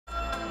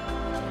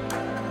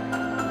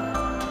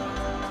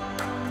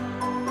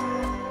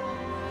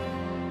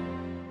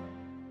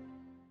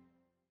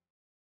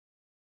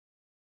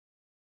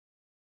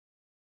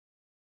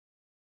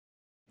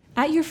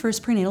At your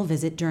first prenatal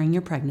visit during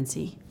your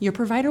pregnancy, your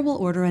provider will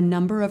order a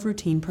number of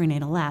routine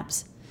prenatal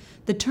labs.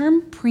 The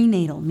term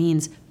prenatal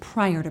means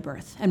prior to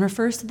birth and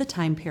refers to the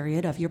time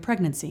period of your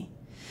pregnancy.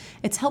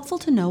 It's helpful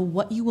to know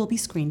what you will be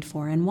screened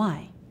for and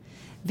why.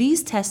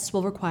 These tests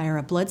will require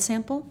a blood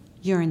sample,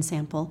 urine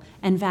sample,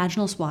 and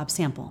vaginal swab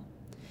sample.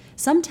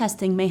 Some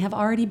testing may have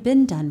already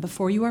been done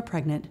before you are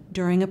pregnant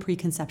during a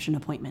preconception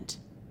appointment.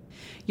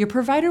 Your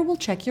provider will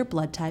check your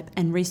blood type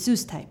and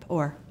rhesus type,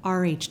 or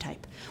Rh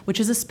type, which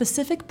is a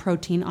specific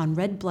protein on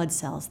red blood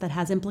cells that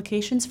has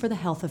implications for the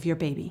health of your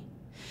baby.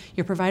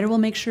 Your provider will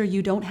make sure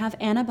you don't have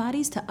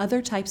antibodies to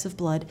other types of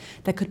blood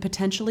that could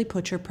potentially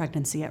put your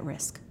pregnancy at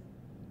risk.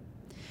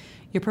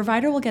 Your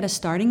provider will get a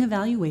starting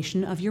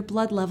evaluation of your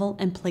blood level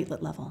and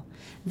platelet level.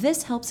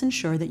 This helps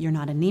ensure that you're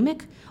not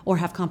anemic or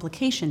have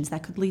complications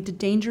that could lead to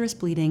dangerous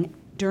bleeding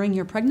during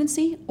your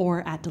pregnancy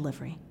or at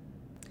delivery.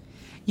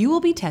 You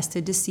will be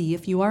tested to see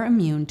if you are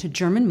immune to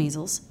German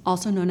measles,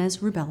 also known as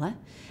rubella,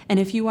 and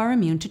if you are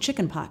immune to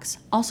chickenpox,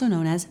 also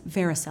known as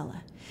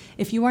varicella.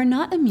 If you are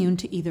not immune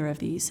to either of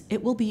these,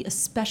 it will be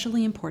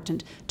especially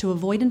important to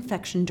avoid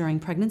infection during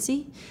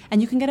pregnancy,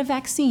 and you can get a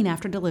vaccine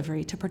after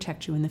delivery to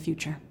protect you in the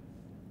future.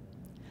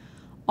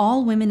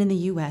 All women in the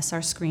U.S.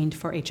 are screened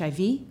for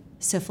HIV,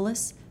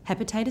 syphilis,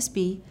 hepatitis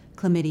B,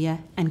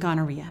 chlamydia, and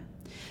gonorrhea.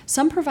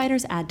 Some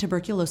providers add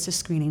tuberculosis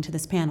screening to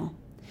this panel.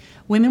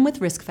 Women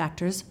with risk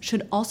factors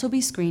should also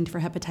be screened for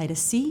hepatitis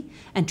C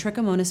and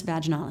Trichomonas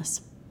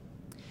vaginalis.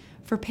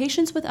 For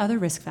patients with other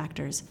risk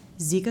factors,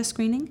 Zika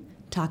screening,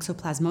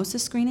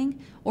 toxoplasmosis screening,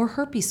 or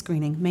herpes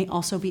screening may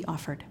also be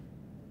offered.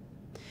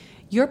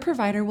 Your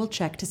provider will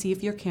check to see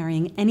if you're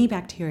carrying any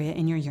bacteria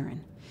in your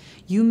urine.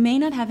 You may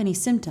not have any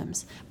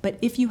symptoms, but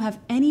if you have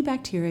any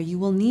bacteria, you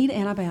will need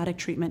antibiotic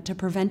treatment to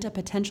prevent a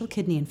potential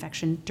kidney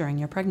infection during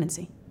your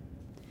pregnancy.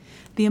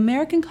 The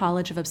American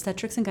College of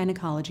Obstetrics and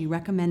Gynecology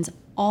recommends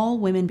all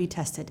women be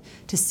tested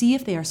to see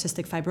if they are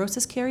cystic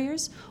fibrosis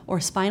carriers or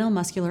spinal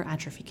muscular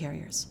atrophy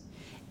carriers.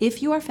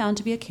 If you are found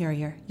to be a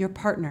carrier, your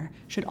partner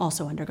should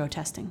also undergo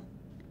testing.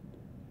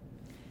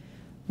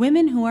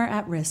 Women who are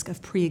at risk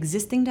of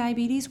pre-existing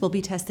diabetes will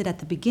be tested at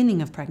the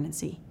beginning of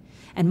pregnancy,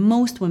 and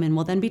most women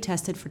will then be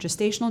tested for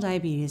gestational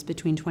diabetes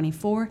between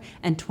 24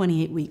 and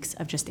 28 weeks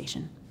of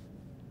gestation.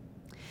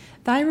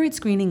 Thyroid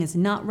screening is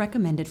not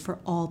recommended for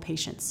all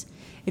patients.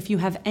 If you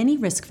have any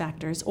risk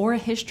factors or a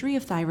history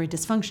of thyroid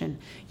dysfunction,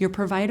 your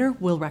provider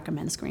will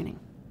recommend screening.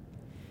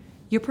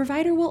 Your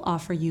provider will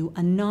offer you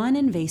a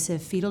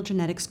non-invasive fetal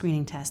genetic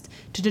screening test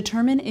to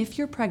determine if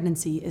your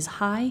pregnancy is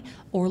high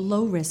or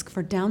low risk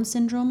for Down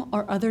syndrome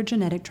or other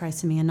genetic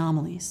trisomy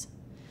anomalies.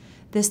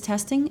 This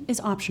testing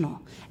is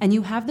optional, and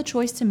you have the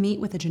choice to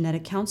meet with a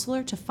genetic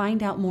counselor to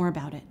find out more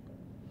about it.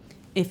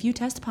 If you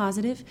test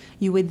positive,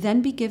 you would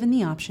then be given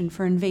the option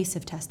for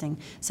invasive testing,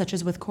 such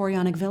as with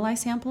chorionic villi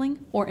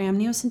sampling or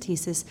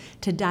amniocentesis,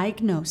 to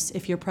diagnose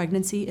if your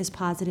pregnancy is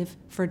positive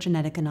for a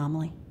genetic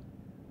anomaly.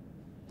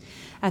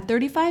 At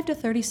 35 to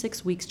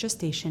 36 weeks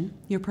gestation,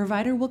 your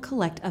provider will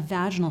collect a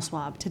vaginal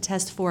swab to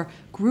test for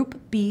Group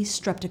B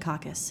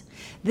streptococcus.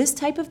 This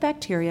type of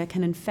bacteria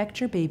can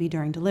infect your baby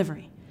during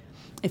delivery.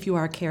 If you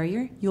are a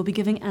carrier, you'll be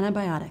giving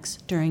antibiotics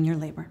during your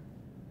labor.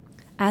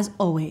 As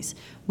always,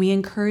 we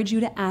encourage you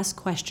to ask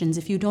questions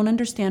if you don't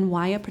understand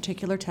why a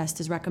particular test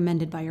is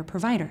recommended by your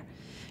provider.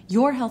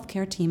 Your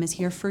healthcare team is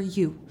here for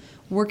you,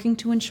 working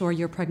to ensure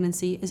your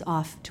pregnancy is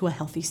off to a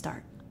healthy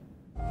start.